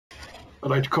I'd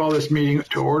like to call this meeting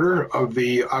to order of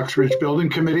the Rdg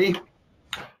Bldg Committee.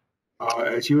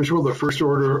 As usual, the first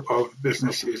order of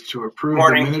business is to approve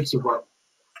the minutes of our.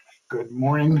 Good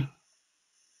morning,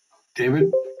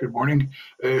 David. Good morning.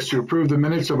 Is to approve the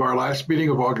minutes of our last meeting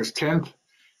of August 10th.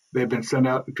 They've been sent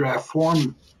out in draft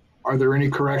form. Are there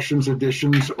any corrections,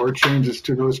 additions, or changes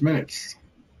to those minutes?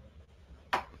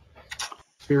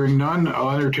 Hearing none,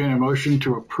 I'll entertain a motion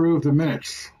to approve the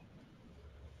minutes.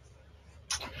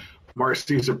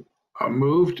 Marcy's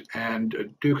moved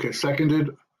and Duke has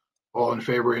seconded. All in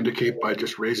favor indicate by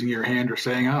just raising your hand or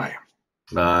saying aye.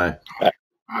 Aye.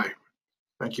 Aye.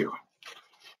 Thank you.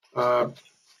 At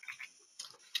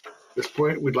this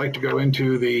point, we'd like to go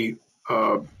into the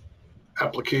payment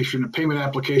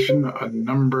application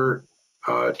number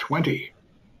 20.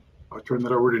 I'll turn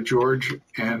that over to George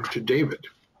and to David.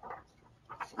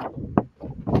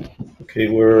 Okay,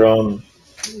 we're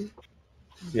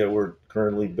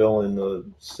currently billing the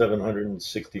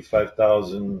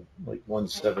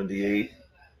 $765,178.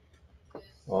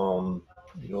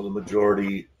 The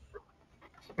majority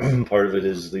part of it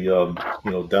is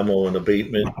the demo and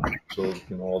abatement. So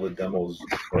all the demos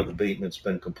or the abatement's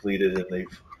been completed, and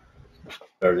they've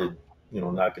started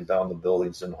knocking down the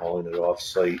buildings and hauling it off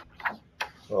site.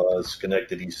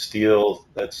 Schenectady Steel,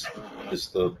 that's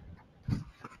just the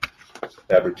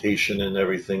fabrication and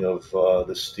everything of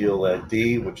the steel at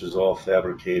D, which is all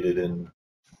fabricated and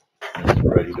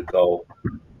ready to go.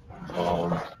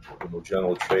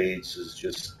 General Trades is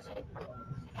just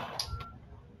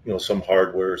some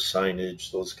hardware,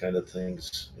 signage, those kind of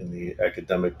things in the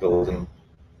academic building.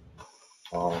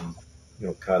 Kind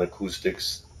of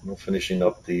acoustics, finishing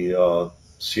up the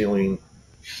ceiling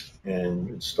and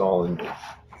installing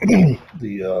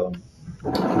the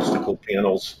acoustical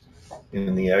panels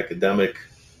in the academic,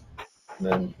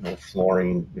 and then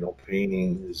flooring,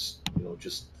 painting is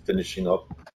just finishing up,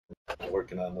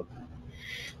 working on the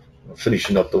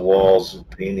finishing up the walls,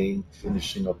 painting,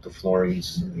 finishing up the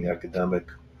floorings in the academic.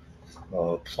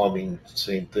 Plumbing,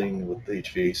 same thing with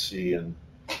HVAC and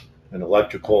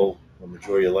electrical. The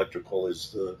majority of electrical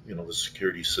is the the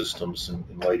security systems and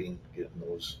lighting, getting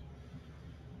those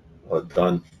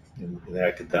done in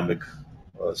academic.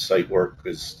 Site work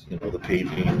is the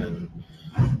paving and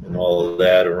all of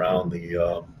that around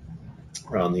the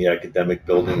academic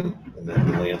building, and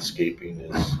then the landscaping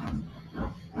is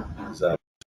the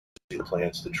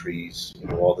plants, the trees,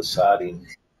 all the sodding,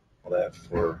 all that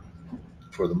for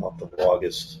the month of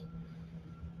August.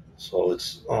 So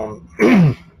it's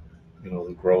the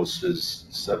gross is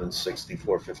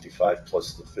 $764.55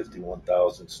 plus the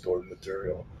 $51,000 stored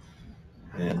material,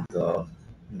 and the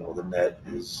net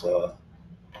is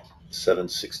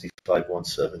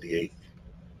 $765,178.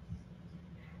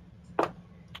 All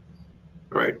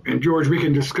right, and George, we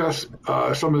can discuss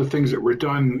some of the things that were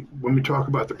done when we talk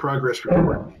about the progress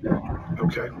report.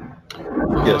 Okay.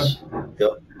 Yes.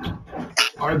 Yep.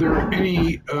 Are there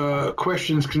any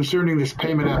questions concerning this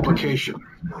payment application?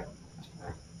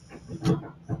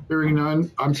 Hearing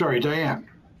none. I'm sorry, Diane.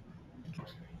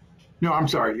 No, I'm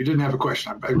sorry. You didn't have a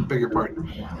question. I beg your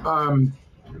pardon.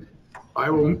 I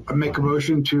will make a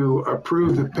motion to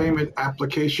approve the payment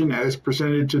application as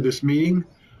presented to this meeting.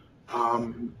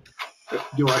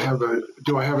 Do I have a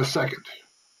second?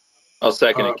 I'll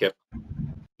second it, Kip.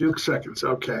 Duke seconds.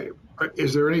 Okay.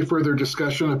 Is there any further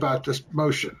discussion about this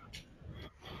motion?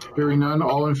 Hearing none,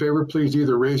 all in favor, please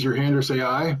either raise your hand or say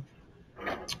aye.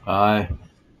 Aye.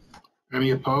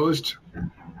 Any opposed?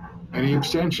 Any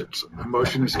abstentions? The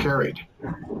motion is carried.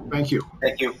 Thank you.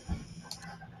 Thank you.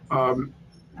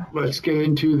 Let's get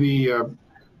into the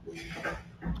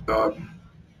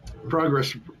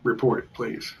progress report,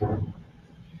 please.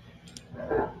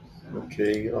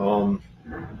 Okay.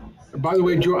 By the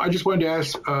way, George, I just wanted to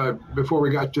ask before we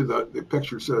got to the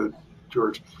pictures,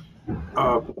 George,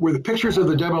 were the pictures of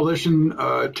the demolition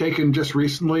taken just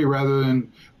recently rather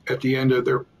than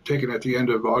taken at the end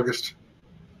of August?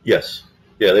 Yes.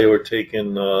 Yeah, they were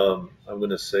taken. I'm going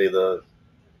to say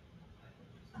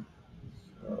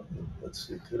let's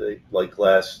see, today, like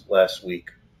last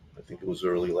week. I think it was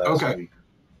early last week.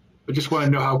 I just want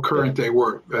to know how current they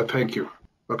were. Thank you.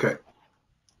 Okay.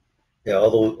 Yeah,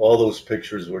 all those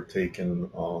pictures were taken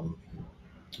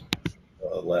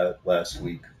last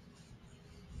week.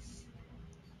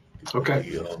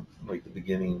 Okay. Like the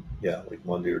beginning, like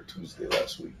Monday or Tuesday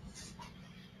last week.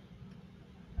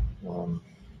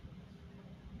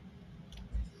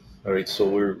 All right, so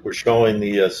we're showing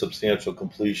the substantial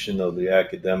completion of the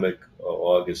academic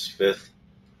August 5th,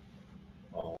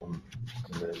 and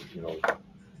then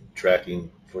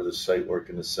tracking for the site work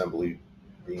and assembly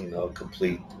being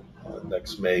complete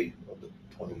next May of the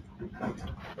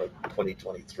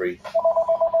 2023.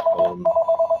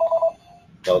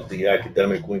 About the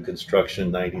academic wing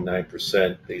construction,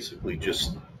 99%, basically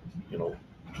just, you know,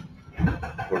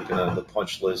 working on the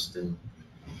punch list and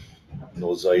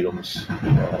those items.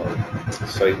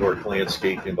 Site work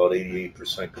landscaping, about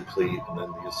 88% complete, and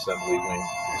then the assembly wing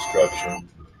construction,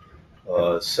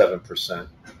 7%.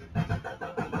 And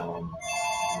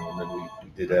then we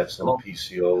did have some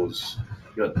PCOs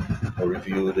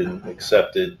reviewed and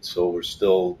accepted, so we're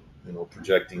still, you know,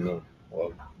 projecting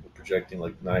we're projecting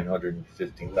like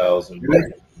 950,000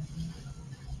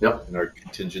 in our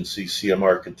contingency,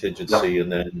 CMR contingency,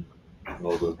 and then, you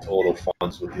know, the total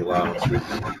funds with the allowance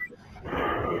received,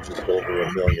 just over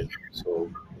 $1 million. So,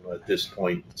 you know, at this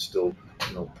point, it's still,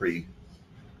 you know, pretty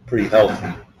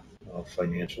healthy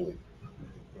financially,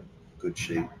 good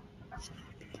shape.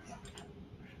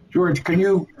 George, can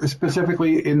you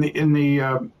specifically in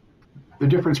the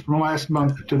difference from last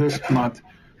month to this month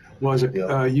was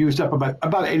used up about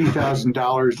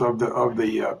 $80,000 of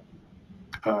the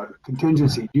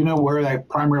contingency? Do you know where that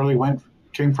primarily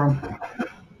came from?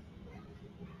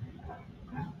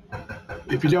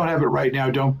 If you don't have it right now,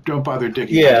 don't bother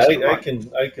digging. Yeah, I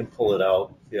can pull it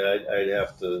out. Yeah,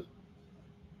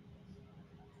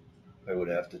 I would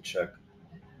have to check.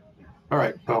 All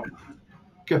right. Well,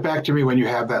 get back to me when you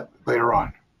have that later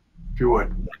on, if you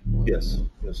would. Yes,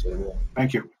 I will.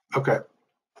 Thank you. Okay.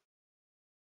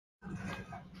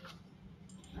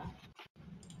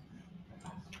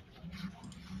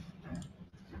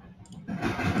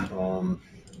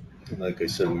 Like I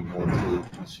said, we went through the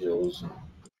PCOs and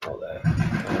all that.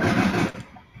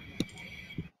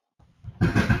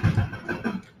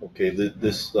 Okay,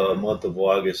 this month of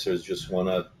August, there's just one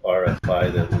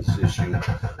RFI that was issued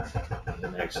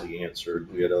and actually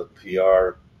answered. We had a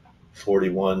PR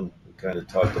 41. We kind of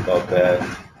talked about that.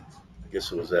 I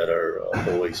guess it was at our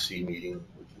OAC meeting,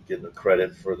 getting the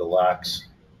credit for the locks,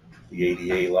 the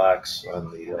ADA locks on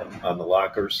the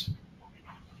lockers.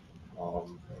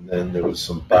 And then there was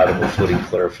some bottom of footing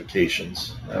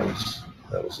clarifications. That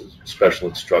was a special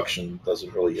instruction.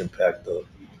 Doesn't really impact the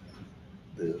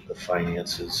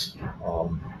finances.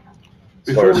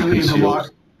 Before we leave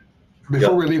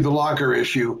the locker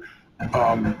issue,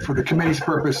 for the committee's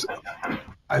purpose,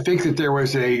 I think that there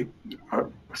was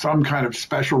some kind of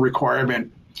special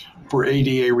requirement for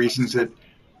ADA reasons that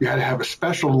you had to have a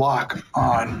special lock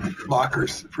on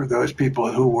lockers for those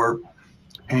people who were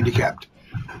handicapped.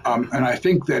 And I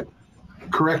think that,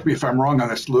 correct me if I'm wrong on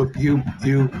this, Luke, you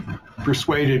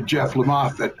persuaded Jeff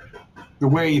Lamoth that the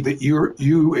way that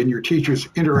you and your teachers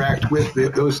interact with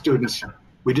those students,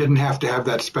 we didn't have to have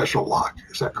that special lock.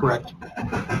 Is that correct?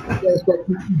 Yes, but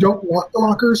you don't lock the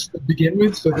lockers to begin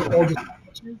with, so they're all just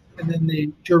latches, and then they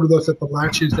showed us that the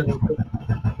latches that were put.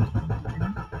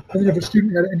 And then if a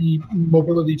student had any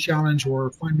mobility challenge or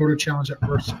fine motor challenge at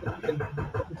first,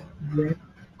 we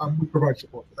provide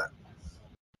support for that.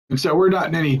 And so we're not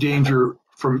in any danger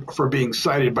for being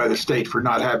cited by the state for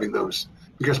not having those,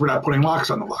 because we're not putting locks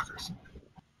on the lockers.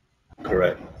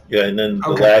 Correct. Yeah, and then the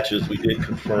latches, we did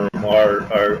confirm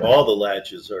all the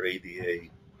latches are ADA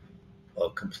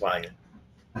compliant.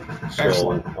 So,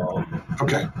 excellent.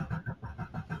 Okay.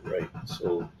 Right.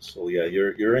 So yeah,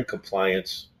 you're in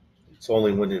compliance. It's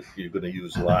only if you're going to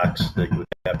use locks that you would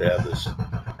have to have this.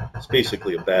 It's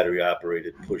basically a battery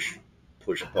operated push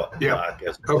button lock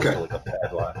as opposed to like a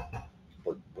padlock.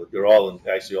 But they're all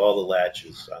actually all the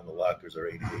latches on the lockers are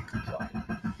ADA compliant.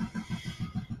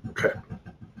 Okay.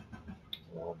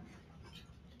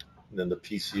 And then the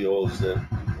PCOs that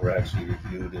were actually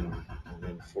reviewed and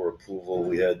for approval,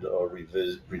 we had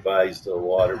revised the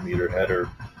water meter header.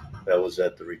 That was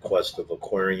at the request of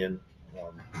Aquarian.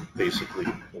 Basically,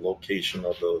 the location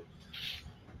of the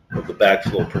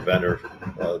backflow preventer.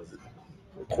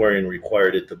 Aquarian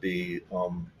required it to be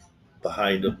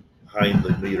behind the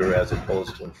meter as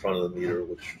opposed to in front of the meter,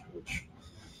 which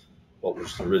what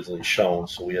was originally shown.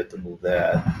 So we had to move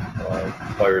that.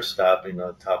 Fire stopping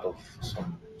on top of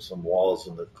some walls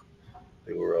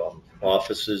they were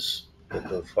offices that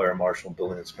the fire marshal and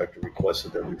building inspector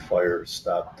requested that we fire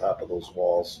stop top of those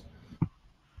walls.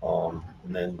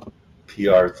 And then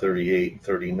PR 38 and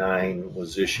 39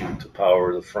 was issued to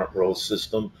power the front row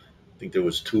system. I think there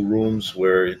was 2 rooms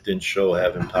where it didn't show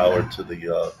having power to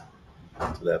to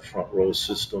that front row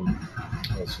system.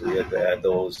 So we had to add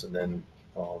those, and then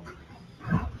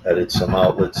added some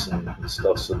outlets and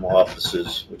stuff, some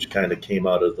offices, which kind of came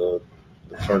out of the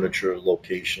furniture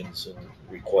locations and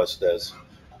request as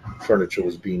furniture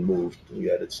was being moved. We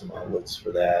added some outlets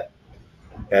for that.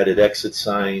 Added exit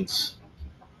signs.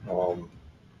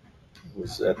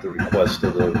 was at the request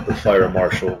of the fire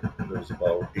marshal. There was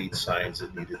about 8 signs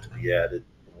that needed to be added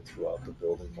throughout the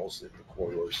building, mostly at the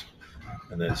corridors,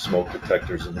 and then smoke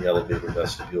detectors in the elevator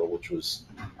vestibule, which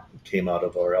came out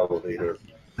of our elevator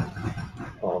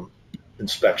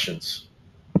inspections,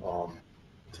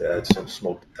 to add some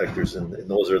smoke detectors, and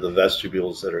those are the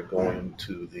vestibules that are going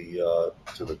to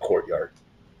the courtyard.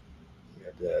 We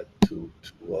had to add two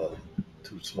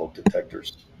smoke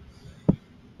detectors.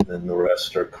 And the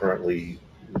rest are currently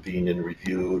being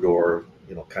reviewed or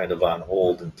kind of on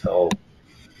hold until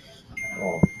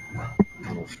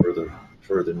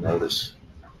further notice.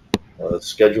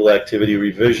 Schedule activity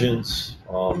revisions.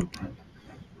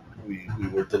 We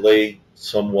were delayed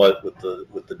somewhat with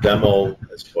the demo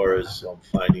as far as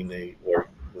finding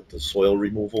with the soil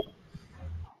removal.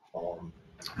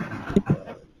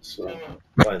 So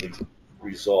finally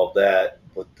resolved that,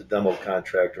 but the demo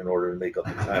contractor, in order to make up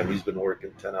the time, he's been working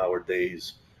 10-hour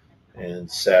days and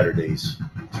Saturdays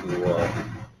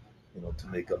to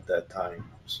make up that time.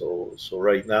 So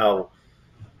right now,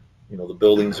 the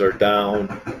buildings are down,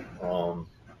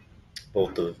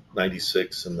 both the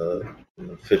 96 and the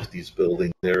 50s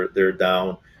building, they're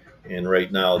down, and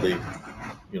right now they've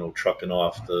trucking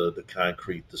off the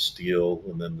concrete, the steel,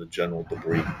 and then the general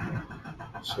debris.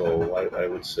 So I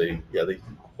would say, yeah, they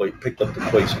picked up the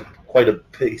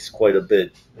pace quite a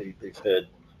bit. They've had,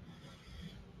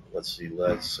 let's see,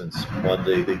 since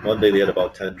Monday. Monday they had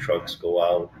about 10 trucks go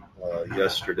out.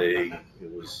 Yesterday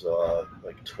it was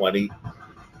like 20,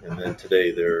 and then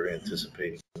today they're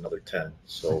anticipating another 10.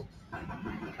 So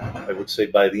I would say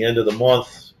by the end of the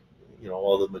month,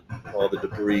 all the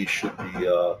debris should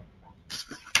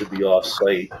be off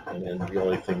site, and then the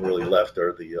only thing really left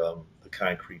are the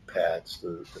concrete pads.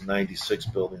 The 96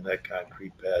 building, that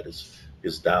concrete pad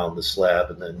is down, the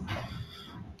slab, and then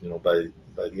by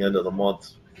the end of the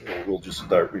month we'll just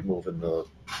start removing the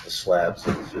slabs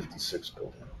of the 56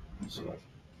 building. So,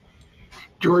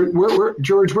 George,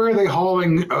 where are they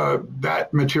hauling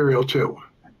that material to?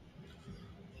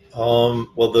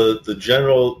 Well, the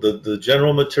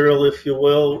general material, if you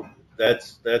will,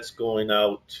 that's going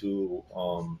out to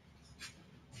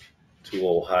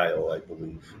Ohio, I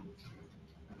believe.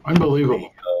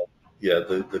 Unbelievable.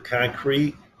 The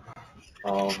concrete,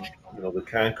 the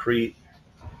concrete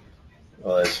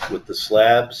with the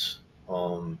slabs,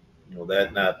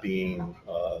 that not being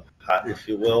hot, if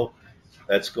you will,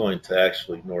 that's going to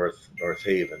actually North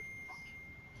Haven.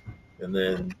 And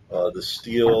then the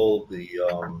steel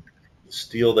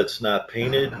that's not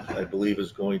painted, I believe,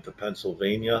 is going to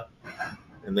Pennsylvania.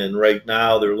 And then right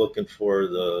now they're looking for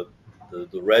the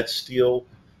red steel.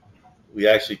 We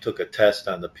actually took a test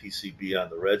on the PCB on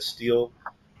the red steel.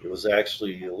 It was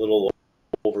actually a little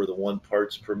over the 1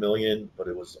 parts per million, but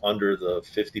it was under the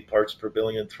 50 parts per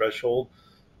billion threshold,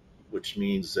 which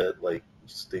means that like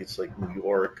states like New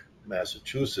York,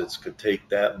 Massachusetts could take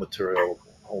that material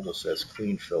almost as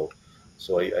clean fill.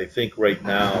 So I think right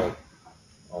now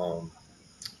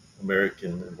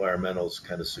American Environmental is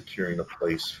kind of securing a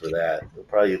place for that. They'll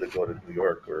probably either go to New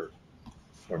York or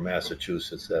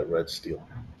Massachusetts, that red steel.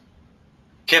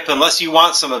 Kip, unless you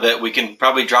want some of it, we can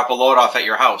probably drop a load off at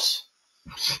your house.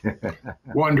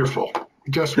 Wonderful.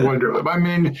 Just wonderful. I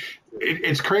mean,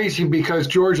 it's crazy because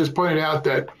George has pointed out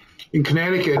that in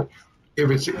Connecticut,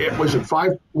 if it was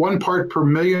 1 part per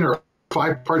million or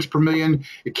 5 parts per million,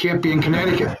 it can't be in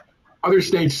Connecticut. Other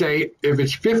states say if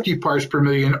it's 50 parts per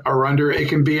million or under, it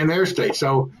can be in their state.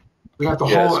 So we have to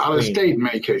haul out of state in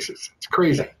many cases. It's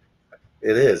crazy.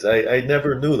 It is. I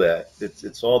never knew that.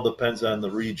 It's all depends on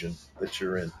the region that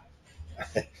you're in.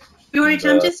 George,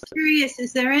 I'm just curious,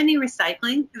 is there any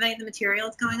recycling of any of the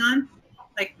materials going on?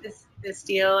 Like this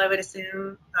steel, I would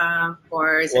assume,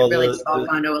 or is it really just all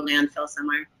going to a landfill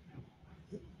somewhere?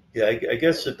 Yeah, I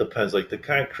guess it depends. Like the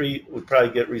concrete would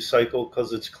probably get recycled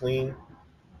because it's clean.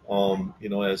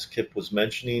 As Kip was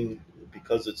mentioning,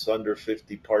 because it's under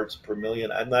 50 parts per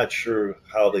million, I'm not sure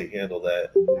how they handle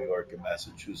that in New York and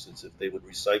Massachusetts, if they would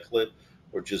recycle it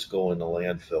or just go in the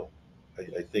landfill.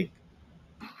 I think,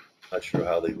 not sure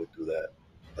how they would do that.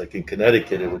 Like in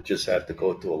Connecticut, it would just have to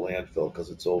go to a landfill because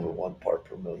it's over 1 part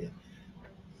per million.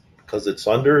 Because it's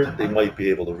under, they might be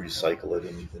able to recycle it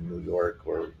in New York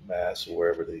or Mass or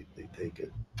wherever they take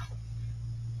it.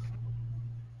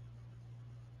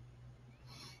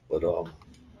 But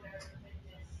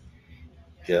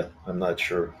yeah, I'm not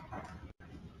sure.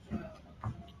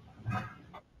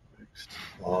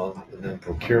 And then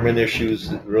procurement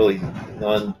issues, really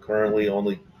none currently,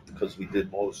 only because we did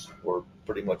most or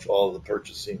pretty much all of the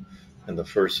purchasing in the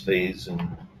first phase and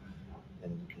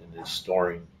is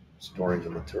storing the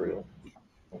material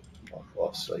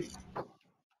off site.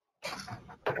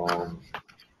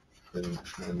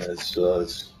 And as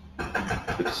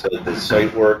it said, the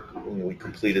site work, we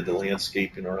completed the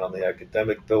landscaping around the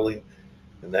academic building,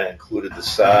 and that included the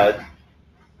sod.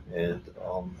 And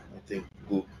I think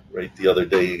Luke, right the other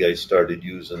day, you guys started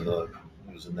using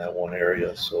that one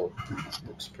area, so it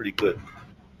looks pretty good.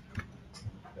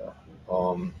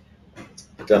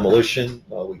 Demolition,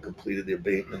 we completed the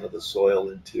abatement of the soil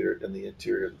in the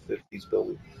interior of the 50s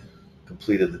building,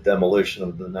 completed the demolition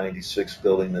of the 96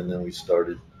 building, and then we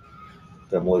started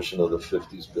demolition of the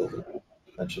 50s building. I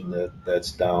mentioned that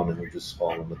that's down, and we're just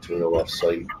hauling material off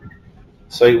site.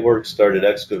 Site work started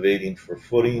excavating for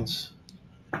footings.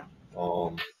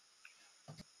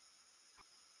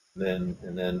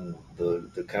 And then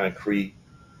the concrete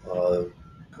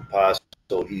composite,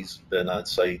 so he's been on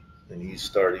site and he's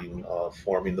starting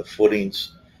forming the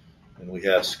footings, and we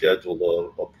have scheduled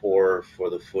a pour for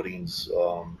the footings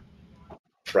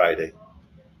Friday.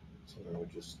 So then we're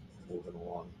just moving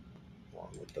along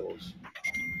with those.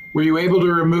 Were you able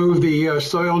to remove the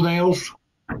soil nails?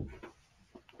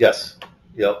 Yes.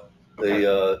 Yep.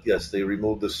 They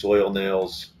removed the soil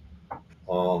nails.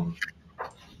 I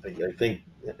think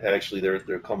actually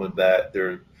they're coming back.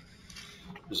 There's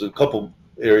a couple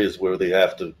areas where they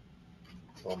have to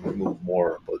remove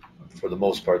more, but for the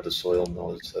most part, the soil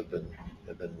nails have been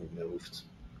removed.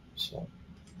 So,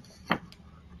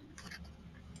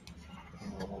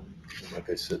 like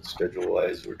I said,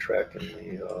 schedule-wise, we're tracking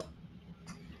the.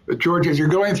 But George, as you're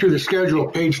going through the schedule,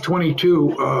 page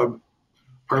 22,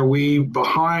 are we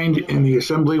behind in the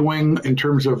assembly wing in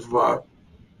terms of our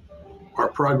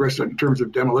progress in terms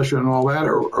of demolition and all that,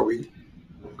 or are we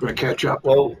going to catch up?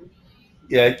 Well,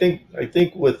 yeah, I think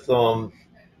with the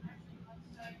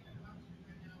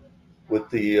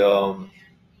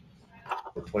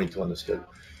 22 on the schedule.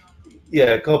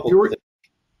 Yeah, a couple of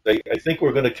things. I think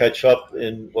we're going to catch up,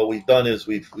 and what we've done is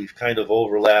we've kind of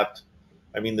overlapped.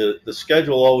 I mean, the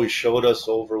schedule always showed us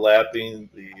overlapping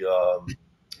the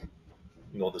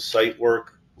the site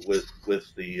work with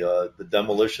the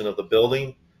demolition of the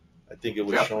building. I think it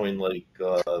was showing like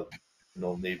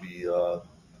maybe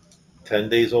 10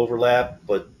 days overlap,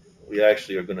 but we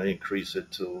actually are going to increase it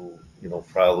to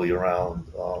probably around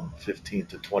 15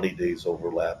 to 20 days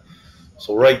overlap.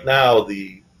 So right now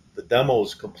the demo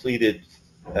is completed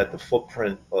at the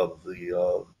footprint of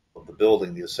the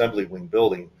building, the assembly wing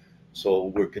building. So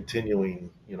we're continuing,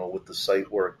 with the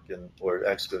site work, and we're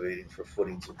excavating for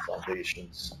footings and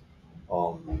foundations.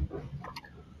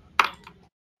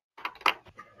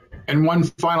 And one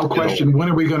final question: when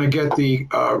are we going to get the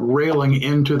railing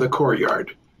into the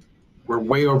courtyard? We're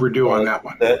way overdue on that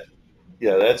one.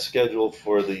 That's scheduled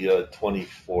for the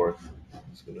 24th.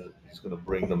 He's gonna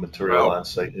bring the material on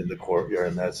site in the courtyard,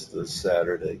 and that's the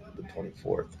Saturday, the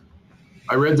 24th.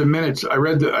 I read the minutes. I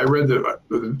watched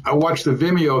the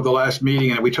Vimeo of the last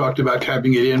meeting, and we talked about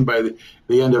having it in by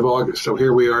the end of August. So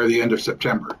here we are, the end of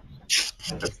September.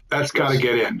 That's got to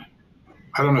get in.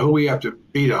 I don't know who we have to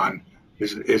beat on.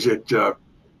 Is it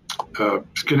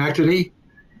Schenectady?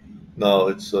 No,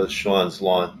 it's Sean's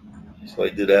lawn. So I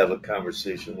did have a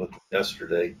conversation with him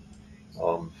yesterday.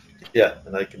 And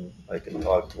I can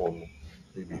talk to him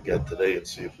maybe again today and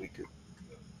see if we could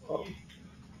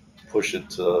push it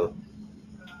to.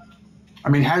 I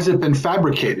mean, has it been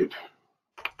fabricated?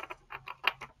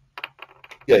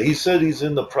 Yeah, he said he's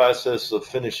in the process of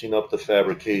finishing up the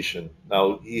fabrication.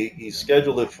 Now, he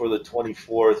scheduled it for the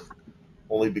 24th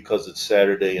only because it's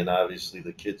Saturday and obviously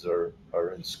the kids are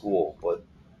in school. But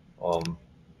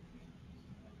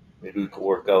maybe we could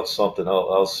work out something.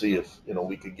 I'll see if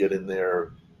we could get in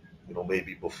there,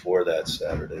 maybe before that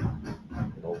Saturday.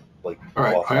 Like. All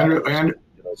right, I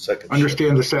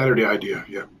understand the Saturday idea.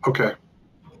 Yeah. Okay.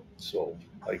 So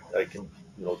I can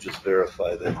just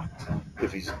verify that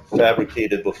if he's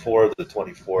fabricated before the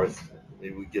 24th,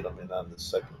 maybe we get him in on the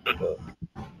second,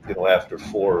 after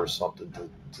 4 or something to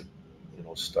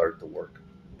start the work,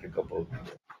 pick up a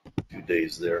few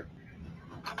days there.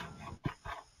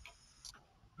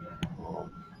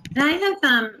 And I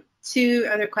have 2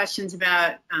 other questions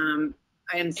about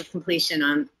items of completion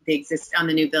on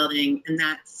the new building, and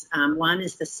that's one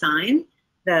is the sign,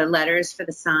 the letters for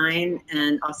the sign,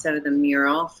 and also the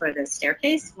mural for the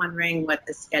staircase. Wondering what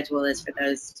the schedule is for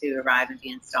those to arrive and be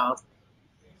installed.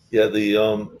 Yeah,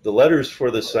 the letters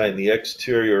for the sign, the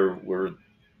exterior, we're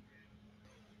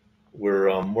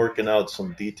working out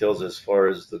some details as far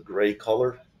as the gray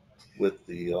color with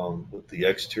the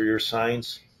exterior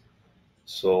signs.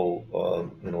 So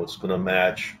it's going to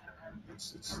match.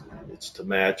 It's to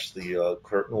match the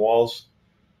curtain walls.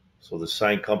 So the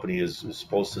sign company is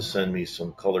supposed to send me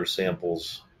some color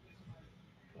samples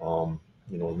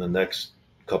in the next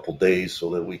couple days so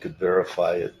that we could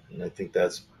verify it. And I think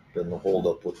that's been the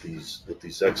holdup with these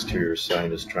exterior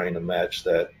sign, is trying to match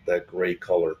that gray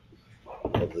color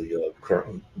of the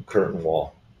curtain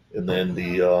wall. And then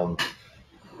the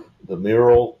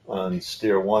mural on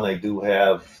stair 1, I do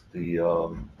have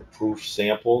the proof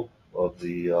sample of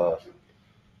the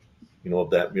of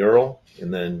that mural.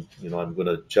 And then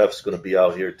Jeff's gonna be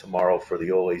out here tomorrow for the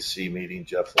OAC meeting,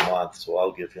 Jeff Lamont, so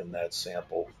I'll give him that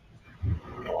sample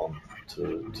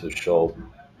to show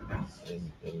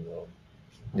and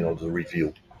to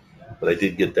review. But I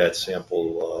did get that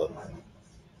sample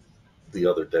the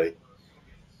other day.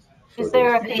 Is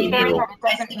there a concern that it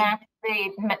doesn't match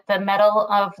the metal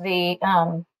of the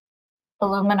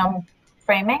aluminum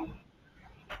framing?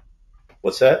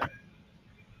 What's that?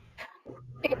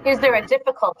 Is there a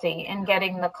difficulty in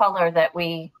getting the color that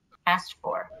we asked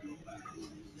for?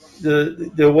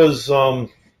 There was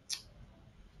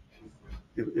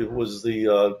it was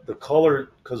the color,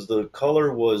 because the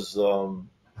color was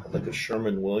like a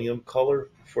Sherman-Williams color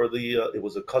for the it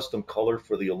was a custom color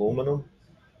for the aluminum.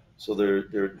 So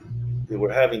they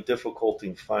were having difficulty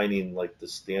in finding like the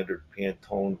standard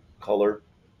Pantone color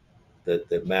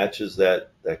that matches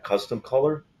that custom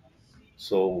color.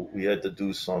 So we had to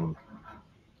do some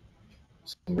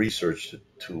research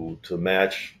to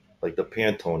match, like the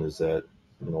Pantone is that,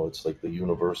 it's like the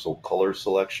universal color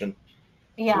selection.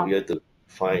 Yeah. So we had to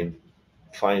find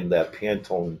that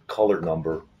Pantone color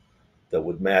number that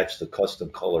would match the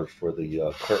custom color for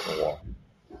the curtain wall,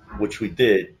 which we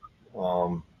did.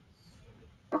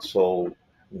 So,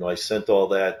 I sent all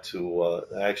that to,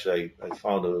 actually, I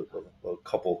found a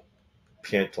couple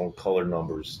Pantone color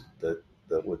numbers that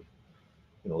would,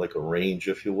 like a range,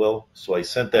 if you will. So I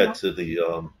sent that to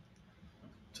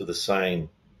the sign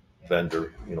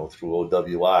vendor, through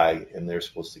OWI, and they're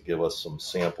supposed to give us some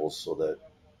samples so that,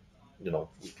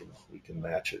 we can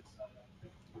match it.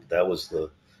 That was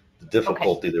the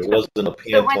difficulty. Okay. There wasn't a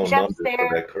Pantone number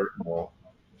for that curtain wall.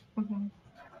 Mm-hmm.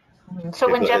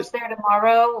 So when Jeff's there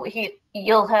tomorrow,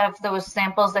 you'll have those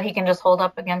samples that he can just hold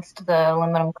up against the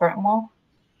aluminum curtain wall?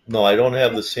 No, I don't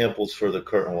have the samples for the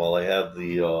curtain wall. I have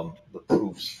the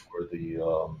proofs for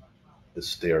the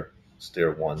stair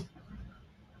 1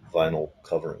 vinyl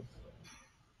covering.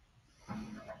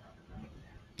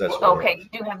 That's okay.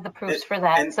 You do have the proofs for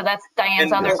that. So that's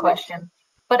Diane's other question.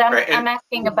 But I'm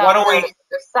asking about the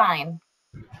sign.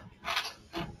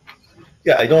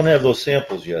 Yeah, I don't have those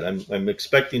samples yet. I'm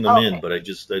expecting them in, but I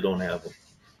don't have them.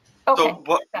 Okay. So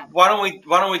why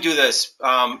don't we do this?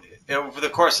 Over the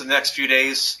course of the next few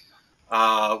days,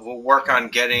 we'll work on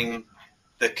getting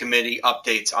the committee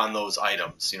updates on those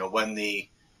items. When we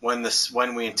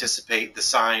anticipate the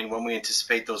sign, when we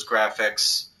anticipate those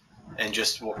graphics, and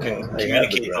just we'll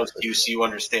communicate those to you so you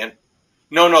understand.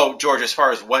 No, George. As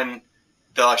far as when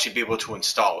they'll actually be able to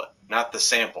install it, not the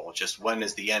sample. Just when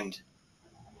is the end.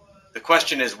 The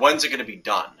question is, when's it going to be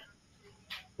done?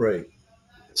 Right.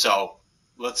 So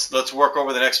let's work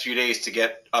over the next few days to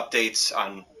get updates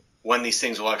on when these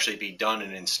things will actually be done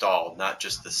and installed, not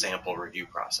just the sample review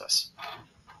process.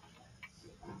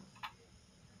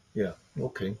 Yeah.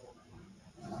 Okay.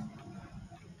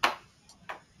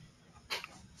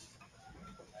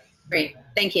 Great.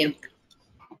 Thank you.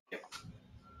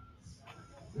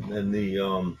 And then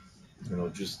the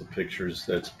just the pictures,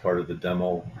 that's part of the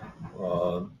demo.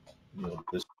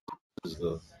 This is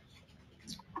the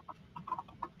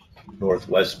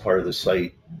northwest part of the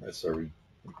site. That's our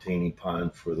retaining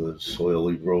pond for the soil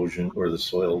erosion, or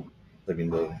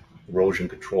the erosion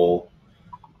control.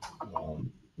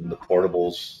 And the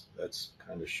portables, that's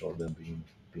kind of showing them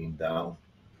being down.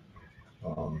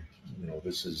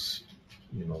 This is,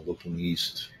 looking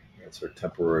east. That's our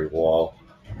temporary wall,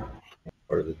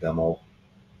 part of the demo.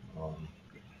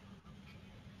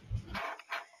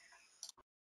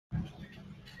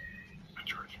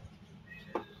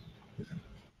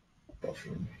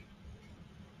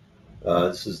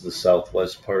 This is the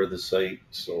southwest part of the site.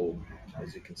 So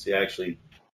as you can see, actually,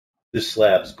 this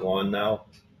slab's gone now.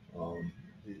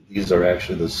 These are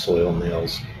actually the soil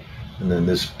nails, and then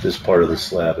this part of the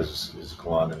slab is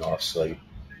gone and off-site.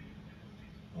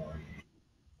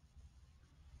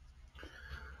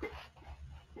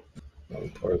 Another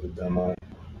part of the demo.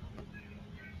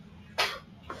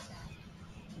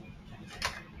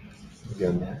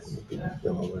 Again, the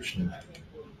demolition.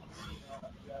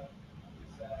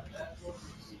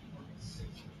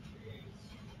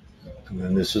 And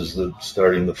then this is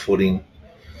starting the footing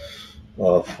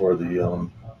for the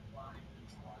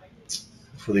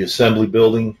assembly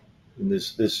building. In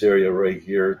this area right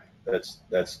here, that's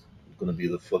going to be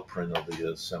the footprint of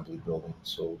the assembly building.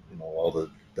 So all the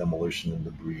demolition and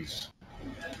debris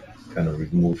kind of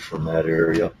removed from that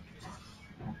area.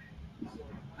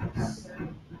 You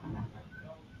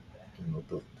know,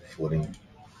 the footing.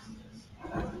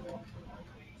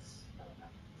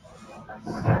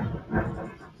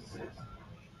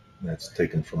 That's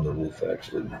taken from the roof,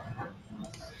 actually.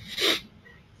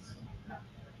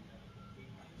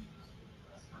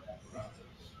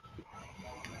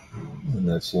 And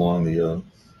that's along the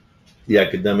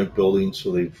academic building,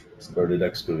 so they've started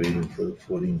excavating for the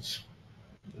footings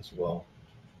as well.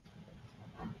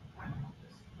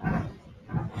 And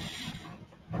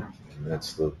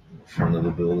that's the front of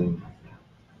the building.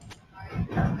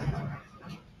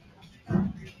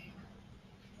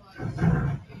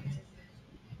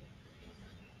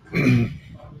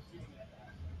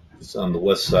 It's on the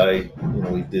west side. You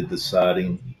know, we did the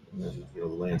sodding, and then, you know,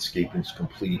 the landscaping's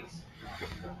complete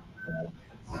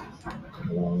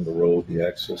along the road, the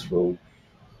access road.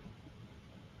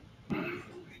 Again,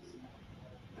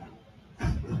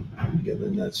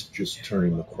 then that's just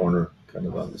turning the corner, kind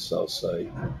of on the south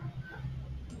side.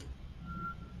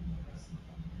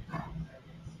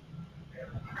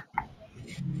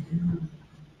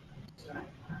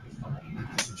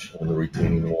 Showing the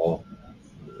retaining wall,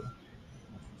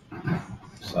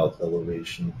 south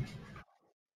elevation.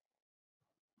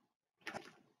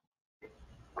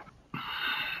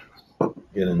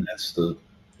 Again, and that's the,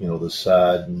 you know, the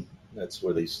sod, and that's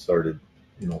where they started,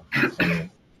 you know, playing.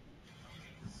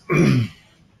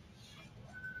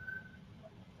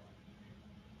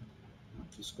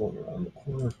 Just going around the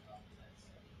corner.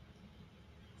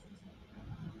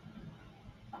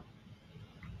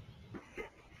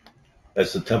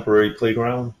 That's the temporary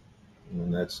playground,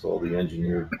 and that's all the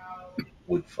engineered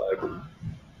wood fiber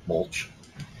mulch.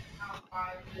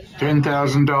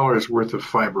 $10,000 worth of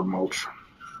fiber mulch.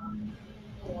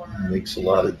 Makes a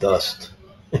lot of dust.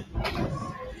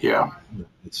 Yeah.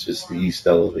 It's just the east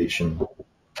elevation.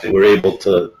 They were able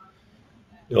to,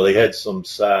 you know, they had some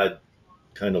sod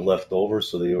kind of left over,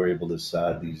 so they were able to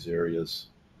sod these areas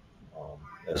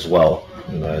as well,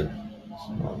 you know,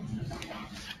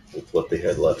 with what they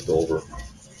had left over.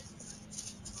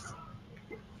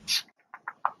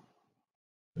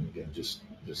 And again, just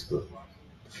the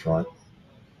front.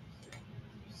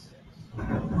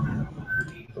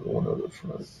 The one on the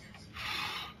front.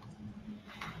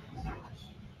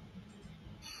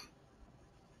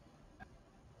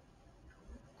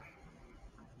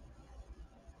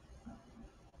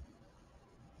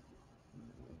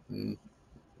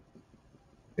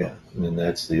 Yeah, and then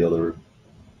that's the other,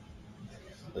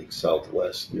 like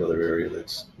southwest, the other area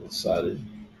that's sodded.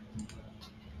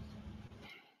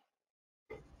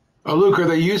 Luke, are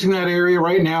they using that area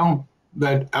right now?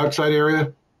 That outside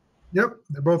area? Yep,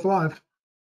 they're both live.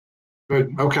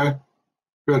 Good. Okay.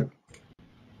 Good.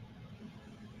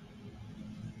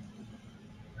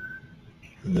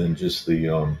 And then just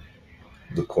the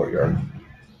courtyard.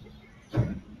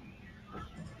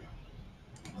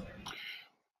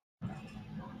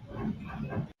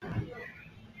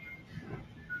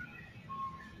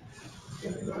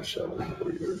 Another shot of the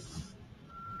courtyard.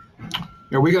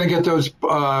 Are we going to get those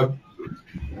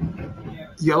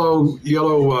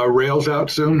yellow rails out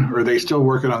soon, or are they still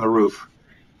working on the roof?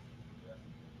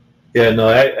 Yeah, no,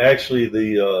 actually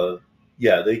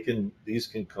these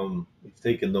can come. We've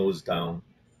taken those down,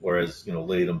 whereas, you know,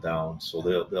 laid them down, so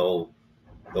they'll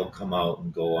come out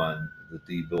and go on the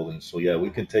D building. So yeah, we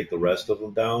can take the rest of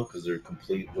them down because they're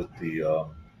complete with the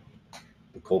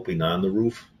coping on the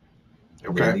roof.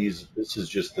 Okay. This is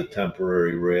just the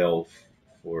temporary rail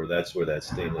for, that's where that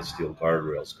stainless steel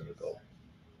guardrail is going to go.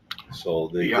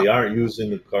 So they aren't using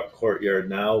the courtyard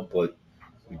now, but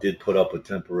we did put up a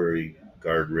temporary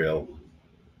guardrail,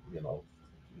 you know,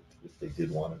 if they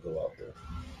did want to go out there.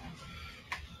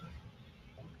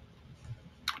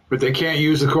 But they can't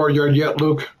use the courtyard yet,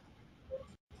 Luke?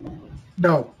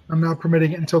 No, I'm not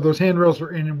permitting it until those handrails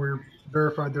are in and we're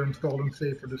verified they're installed and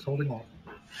safe for this holding off.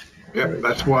 Yeah,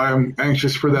 that's why I'm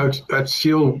anxious for that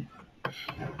seal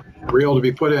rail to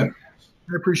be put in.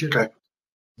 I appreciate it.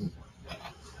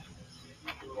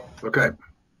 Okay.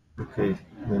 Okay.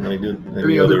 And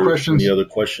Any other questions? Any other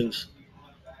questions?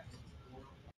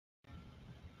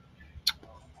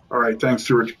 All right, thanks,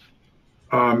 George.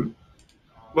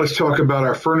 Let's talk about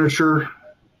our furniture.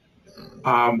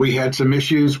 We had some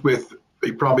issues with,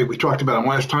 we talked about them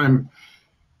last time,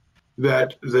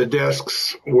 that the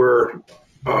desks were,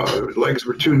 legs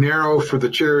were too narrow for the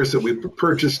chairs that we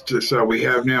purchased. So we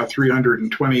have now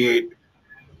 328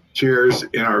 chairs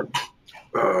in our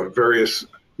various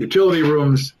utility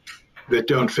rooms that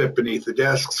don't fit beneath the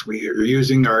desks. We are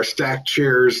using our stacked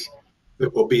chairs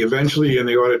that will be eventually in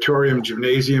the auditorium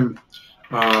gymnasium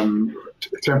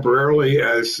temporarily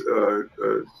as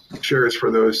chairs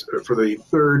for those for the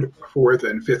 3rd, 4th,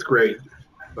 and 5th grade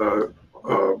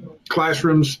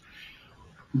classrooms.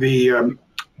 The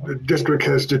district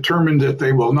has determined that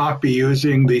they will not be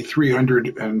using the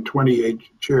 328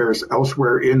 chairs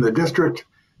elsewhere in the district.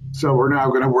 So we're now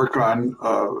going to work on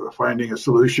finding a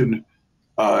solution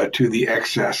to the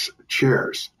excess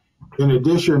chairs. In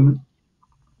addition,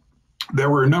 there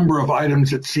were a number of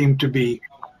items that seemed to be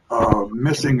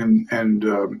missing, and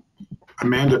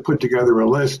Amanda put together a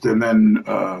list, and then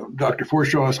Dr.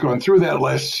 Forshaw has gone through that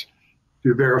list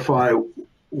to verify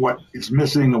what is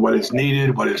missing and what is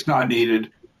needed, what is not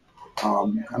needed.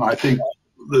 And I think,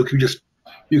 Luke,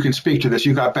 you can speak to this.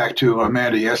 You got back to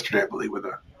Amanda yesterday, I believe, with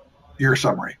your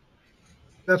summary.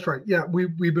 That's right. Yeah,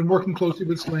 we've been working closely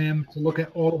with SLAM to look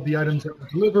at all of the items that were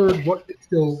delivered, what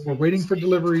still we're waiting for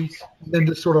delivery, and then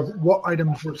just sort of what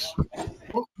items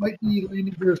what might be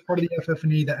landing here as part of the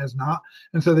FF&E that has not.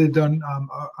 And so they've done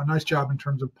a nice job in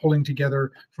terms of pulling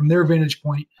together from their vantage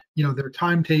point, their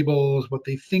timetables, what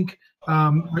they think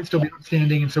might still be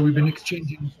outstanding. And so we've been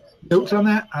exchanging notes on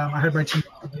that. I had my team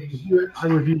review it. I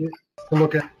reviewed it to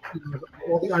look at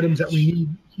all the items that we need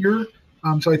here.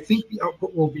 So I think the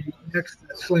output will be next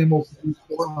that SLAM will produce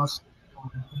for us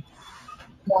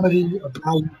quantity of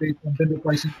value based on vendor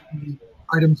pricing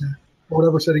items that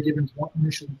whatever set of givens want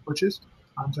initially purchased.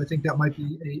 So I think that might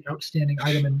be an outstanding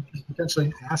item and potentially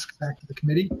an ask back to the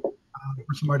committee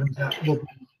for some items that will be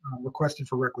requested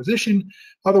for requisition.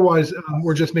 Otherwise,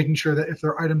 we're just making sure that if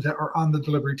there are items that are on the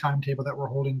delivery timetable that we're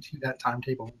holding to that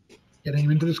timetable, getting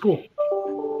them into the school.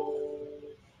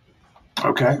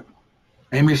 Okay.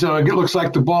 Amy, so it looks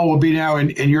like the ball will be now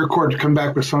in your court to come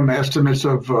back with some estimates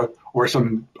of, or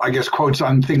some, I guess, quotes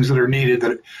on things that are needed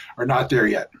that are not there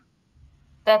yet.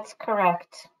 That's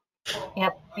correct.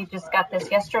 Yep, we just got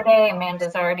this yesterday.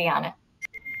 Amanda's already on it.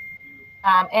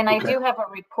 And I do have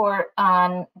a report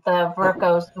on the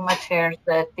Verco Zuma chairs,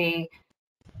 the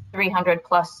 300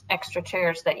 plus extra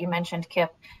chairs that you mentioned,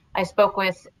 Kip. I spoke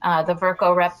with the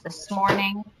Verco rep this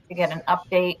morning to get an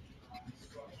update.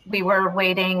 We were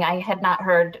waiting. I had not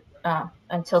heard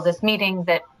until this meeting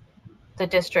that the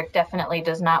district definitely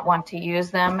does not want to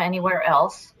use them anywhere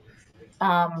else.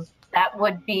 That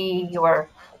would be your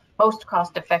most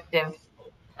cost-effective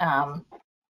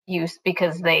use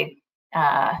because they,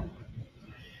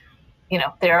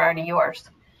 they're already yours,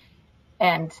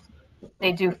 and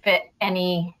they do fit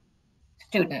any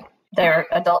student. They're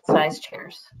adult-sized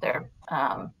chairs. They're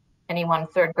anyone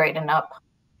 3rd grade and up,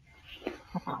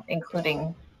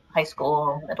 including high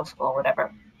school, middle school,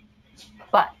 whatever.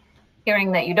 But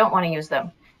hearing that you don't want to use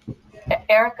them,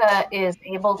 Erica is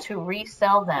able to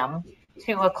resell them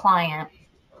to a client.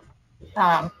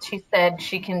 She said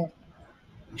she can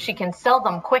sell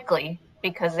them quickly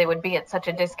because they would be at such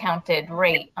a discounted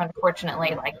rate,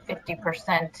 unfortunately, like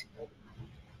 50%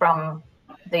 from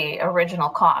the original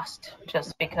cost,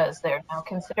 just because they're now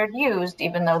considered used,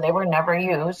 even though they were never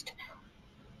used.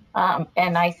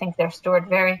 And I think they're stored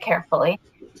very carefully.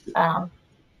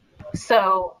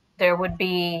 So there would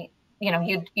be,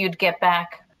 you'd get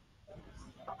back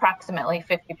approximately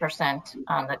 50%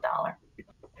 on the dollar.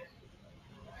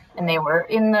 And they were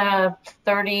in the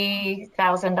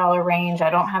 $30,000 range. I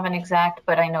don't have an exact,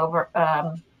 but I know,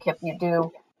 Kip, you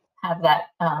do have that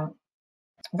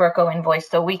Verco invoice,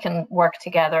 so we can work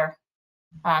together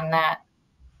on that.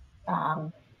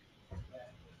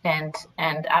 And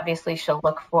obviously she'll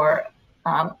look for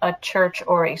a church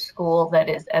or a school that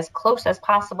is as close as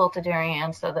possible to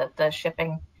Darien so that the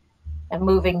shipping and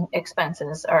moving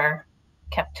expenses are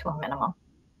kept to a minimum.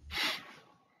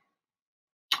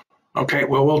 Okay,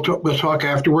 well, we'll talk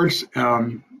afterwards.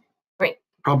 Great.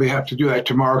 Probably have to do that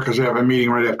tomorrow because I have a meeting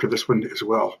right after this one as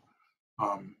well.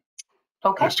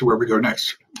 Okay. As to where we go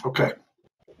next. Okay.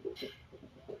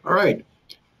 All right.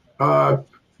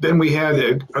 Then we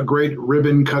had a great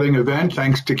ribbon cutting event.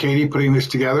 Thanks to Katie putting this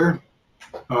together.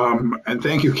 And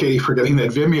thank you, Katie, for getting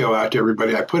that Vimeo out to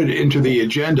everybody. I put it into the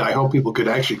agenda. I hope people could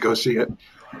actually go see it.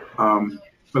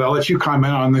 But I'll let you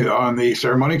comment on the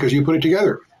ceremony because you put it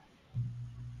together.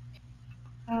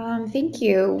 Thank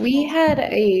you. We had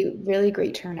a really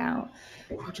great turnout,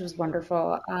 which was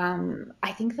wonderful.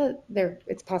 I think that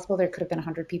it's possible there could have been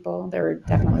 100 people. There were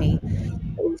definitely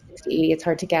 60. It's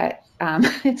hard to get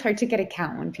a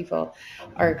count when people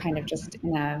are kind of just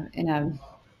in a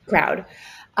crowd.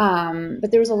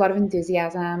 But there was a lot of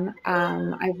enthusiasm.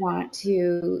 I want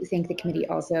to thank the committee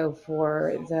also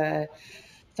for the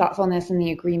thoughtfulness and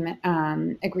the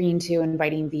agreeing to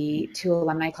inviting the 2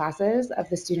 alumni classes of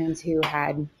the students who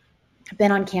had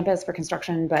been on campus for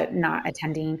construction but not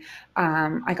attending.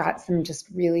 I got some just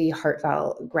really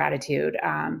heartfelt gratitude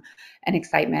and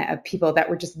excitement of people that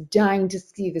were just dying to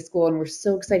see the school and were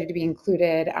so excited to be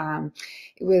included.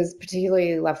 It was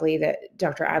particularly lovely that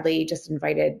Dr. Adley just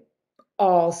invited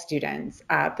all students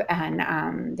up,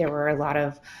 and there were a lot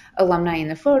of alumni in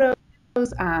the photos.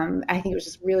 I think it was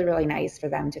just really, really nice for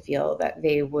them to feel that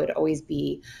they would always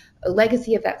be a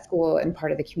legacy of that school and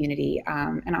part of the community.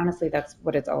 And honestly, that's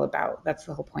what it's all about. That's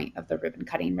the whole point of the ribbon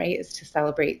cutting, right? Is to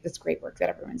celebrate this great work that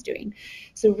everyone's doing.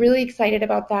 So really excited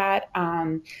about that.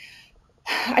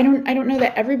 I don't know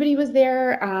that everybody was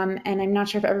there, and I'm not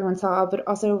sure if everyone saw, but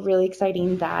also really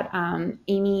exciting that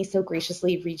Amy so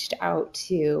graciously reached out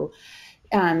to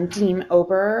Dean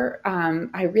Ober.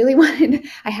 I really wanted,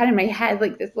 I had in my head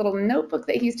like this little notebook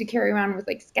that he used to carry around with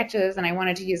like sketches, and I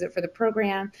wanted to use it for the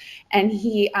program. And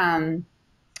he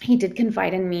did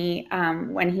confide in me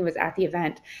when he was at the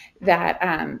event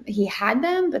that he had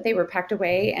them, but they were packed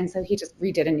away. And so he just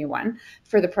redid a new one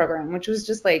for the program, which was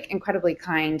just like incredibly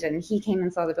kind. And he came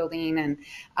and saw the building, and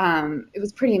it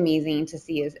was pretty amazing to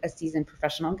see a seasoned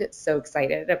professional get so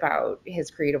excited about his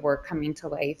creative work coming to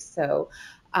life. So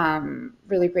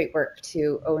really great work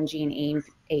to ONG and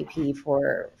AP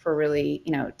for really,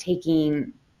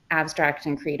 taking abstract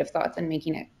and creative thoughts and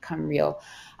making it come real.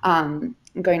 I'm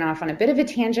going off on a bit of a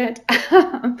tangent,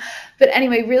 but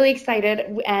anyway, really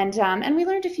excited. And we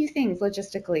learned a few things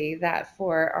logistically that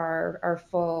for our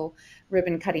full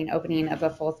ribbon cutting opening of the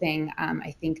full thing,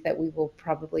 I think that we will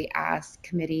probably ask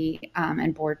committee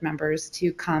and board members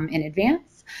to come in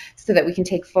advance so that we can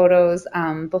take photos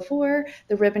before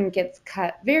the ribbon gets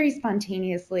cut very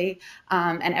spontaneously,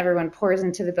 and everyone pours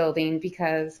into the building,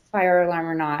 because fire alarm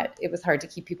or not, it was hard to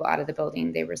keep people out of the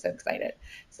building. They were so excited.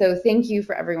 So thank you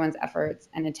for everyone's efforts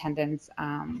and attendance,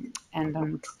 and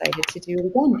I'm excited to do it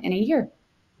again in a year.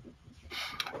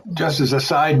 Just as a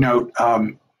side note,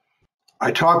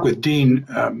 I talked with Dean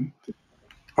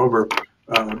over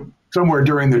somewhere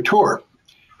during the tour,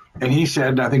 and he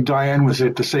said, I think Diane was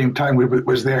at the same time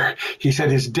was there, he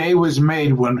said his day was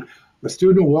made when a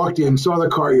student walked in, saw the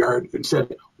courtyard, and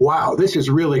said, wow, this is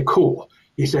really cool.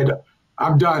 He said,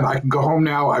 I'm done. I can go home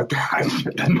now. I've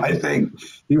done my thing.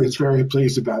 He was very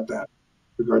pleased about that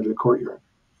with regard to the courtyard.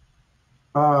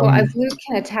 Well, as Luke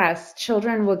can attest,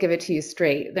 children will give it to you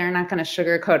straight. They're not going to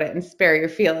sugarcoat it and spare your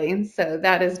feelings. So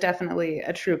that is definitely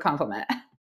a true compliment.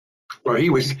 Well, he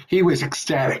was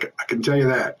ecstatic, I can tell you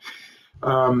that.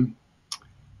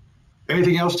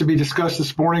 Anything else to be discussed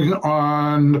this morning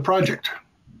on the project?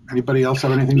 Anybody else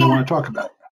have anything they want to talk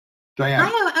about? Diane.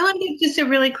 I want to give just a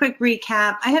really quick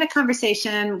recap. I had a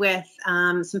conversation with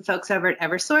some folks over at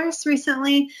Eversource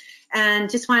recently, and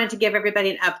just wanted to give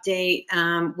everybody an update.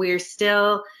 We're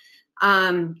still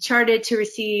charted to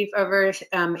receive over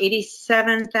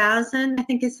 87,000, I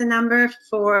think is the number,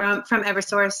 from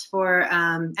Eversource for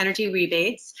energy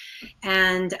rebates.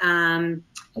 And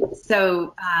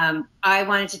so I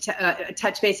wanted to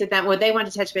touch base with them. Well, they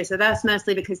wanted to touch base with us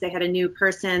mostly because they had a new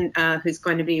person who's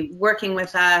going to be working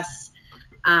with us.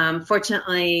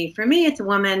 Fortunately for me, it's a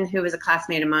woman who was a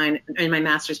classmate of mine in my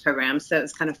master's program. So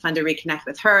it's kind of fun to reconnect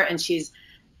with her, and she's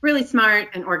really smart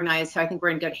and organized. So I think we're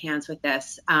in good hands with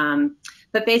this.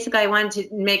 But basically I wanted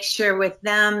to make sure with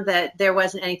them that there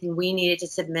wasn't anything we needed to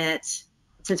submit,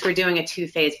 since we're doing a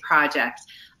two-phase project.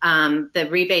 The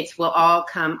rebates will all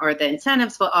come, or the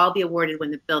incentives will all be awarded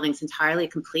when the building's entirely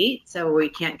complete. So we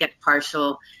can't get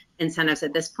partial incentives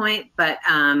at this point, but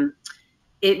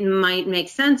it might make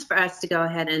sense for us to go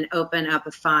ahead and open up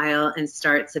a file and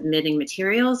start submitting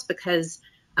materials, because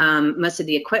most of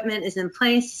the equipment is in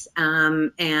place,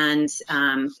 and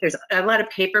there's a lot of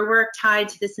paperwork tied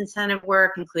to this incentive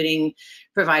work, including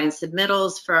providing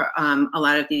submittals for a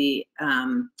lot of the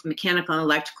mechanical and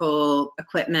electrical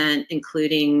equipment,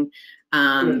 including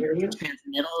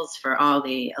transmittals for all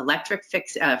the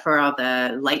for all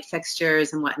the light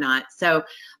fixtures and whatnot. So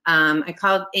I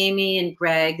called Amy and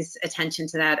Greg's attention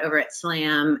to that over at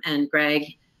SLAM, and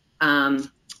Greg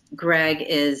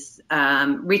is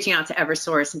reaching out to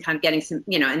Eversource and kind of getting some,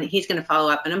 and he's going to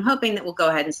follow up. And I'm hoping that we'll go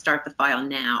ahead and start the file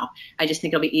now. I just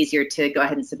think it'll be easier to go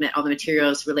ahead and submit all the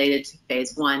materials related to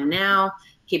phase one now,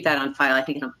 keep that on file. I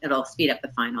think it'll speed up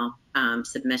the final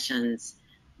submissions,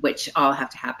 which all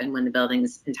have to happen when the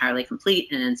building's entirely complete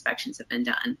and inspections have been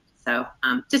done. So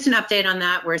just an update on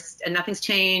that. Nothing's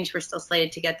changed. We're still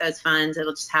slated to get those funds.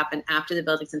 It'll just happen after the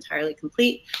building's entirely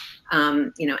complete,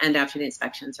 and after the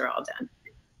inspections are all done.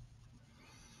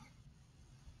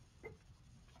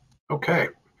 Okay,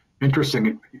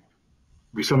 interesting.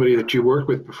 Be somebody that you worked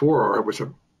with before, or was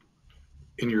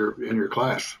in your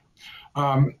class.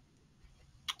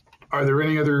 Are there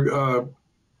any other,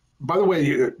 by the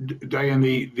way, Diane,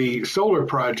 the solar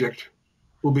project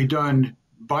will be done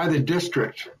by the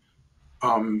district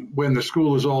when the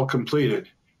school is all completed.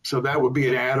 So that would be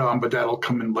an add-on, but that'll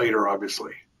come in later,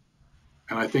 obviously.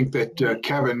 And I think that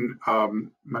Kevin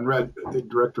Monrad, the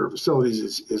director of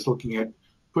facilities, is looking at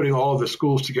putting all of the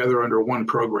schools together under one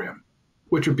program,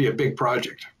 which would be a big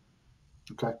project.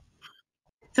 Okay.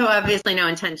 So obviously no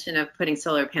intention of putting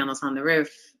solar panels on the roof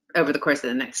over the course of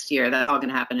the next year. That's all going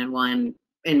to happen in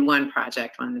one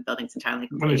project when the building's entirely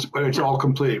complete. When it's all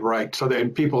complete, right? So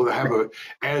then people that have a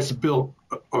as-built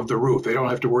of the roof, they don't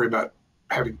have to worry about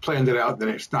having planned it out, then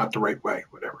it's not the right way,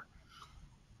 whatever.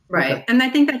 Right. Okay. And I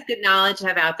think that's good knowledge to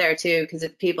have out there too, because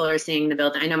if people are seeing the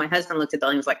building, I know my husband looked at the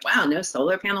building and was like, wow, no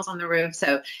solar panels on the roof.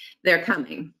 So they're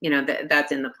coming, you know,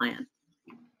 that's in the plan.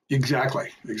 Exactly.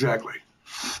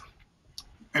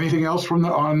 Anything else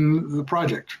on the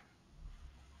project?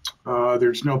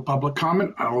 There's no public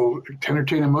comment. I will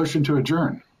entertain a motion to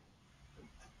adjourn.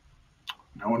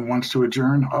 No one wants to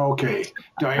adjourn? Okay.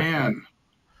 Diane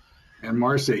and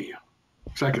Marcy,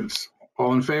 seconds.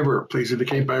 All in favor, please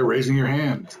indicate by raising your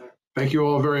hand. Thank you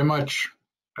all very much.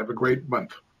 Have a great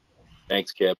month.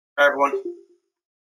 Thanks, Kip. Bye, everyone.